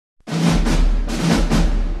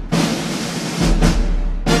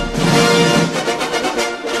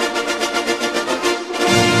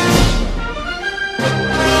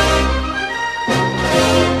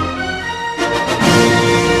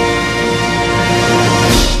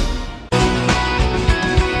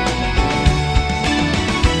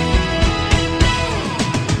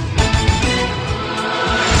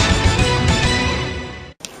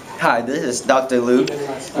is Dr. Lou.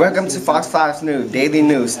 Welcome to Fox 5's new daily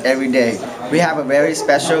news every day. We have a very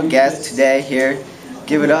special guest today here.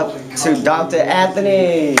 Give it up to Dr.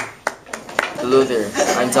 Anthony. Hello there,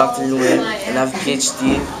 I'm Dr. Nguyen and I have a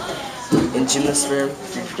PhD in Gymnosperm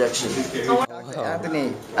Reproduction. Dr.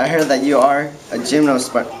 Anthony, I heard that you are a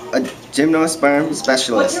gymnosperm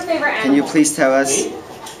specialist. Can you please tell us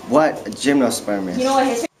what a gymnosperm is?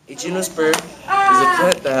 A gymnosperm is a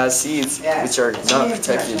plant that has seeds which are not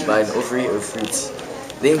protected by an ovary or fruits.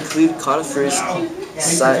 They include conifers,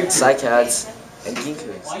 cycads, and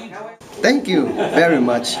ginkgos. Thank you very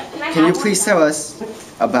much. Can you please tell us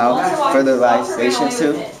about fertilization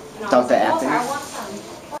too, Dr. Anthony?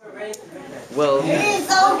 Well,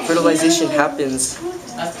 fertilization happens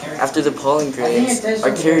after the pollen grains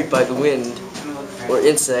are carried by the wind or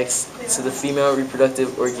insects to the female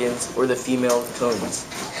reproductive organs or the female cones.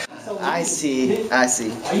 I see.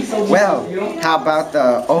 Well, how about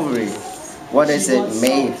the ovary? What is it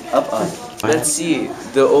made up of? Let's see,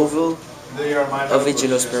 the ovule of a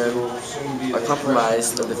gymnosperm are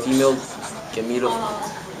comprised of the female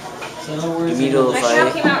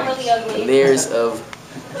gametophyte and layers of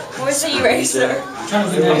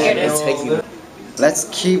integument. Let's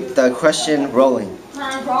keep the question rolling.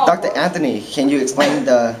 Dr. Anthony, can you explain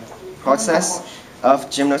the process of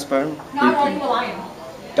gymnosperm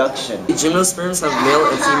reproduction? Gymnosperms have male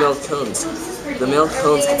and female cones. The male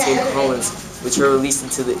cones contain pollens which are released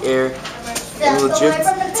into the air and will drift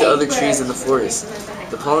to other trees in the forest.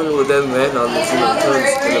 The pollen will then land on the female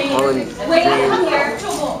cones and the pollen grain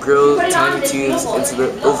grow tiny tubes into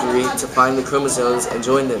the ovary to find the chromosomes and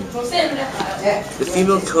join them. The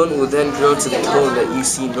female cone will then grow to the cone that you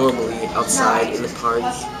see normally outside in the park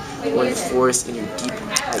or in the forest in your deep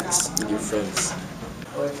hikes with your friends.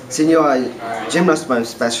 Since you are a gymnosperm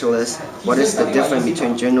specialist, what is the difference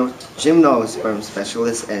between gymnosperm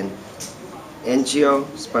specialist and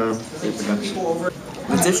angiosperm reproduction?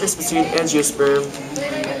 The difference between angiosperm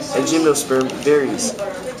and gymnosperm varies.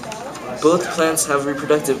 Both plants have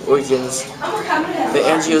reproductive organs. The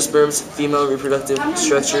angiosperm's female reproductive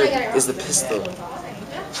structure is the pistil.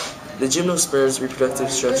 The gymnosperm's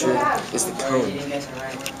reproductive structure is the cone.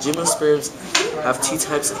 Gymnosperms have two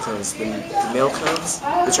types of cones, the male cones,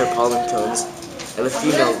 which are pollen cones, and the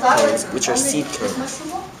female cones, which are seed cones.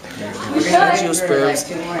 Angiosperms,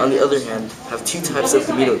 on the other hand, have two types of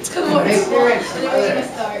gametotypes,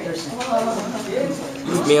 a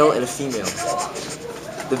male and a female.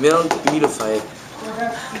 The male gametophyte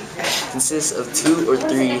consists of 2 or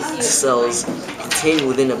 3 cells contained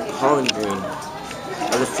within a pollen grain,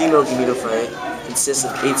 and the female gametophyte consists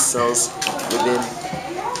of 8 cells within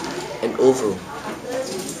an ovule.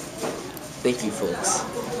 Thank you, folks.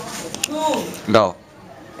 No.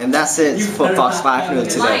 And that's it for Fox 5 News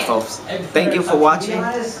today, folks. Thank you for watching,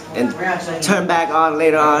 and turn back on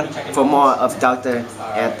later on for more of Dr.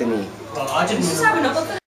 Anthony.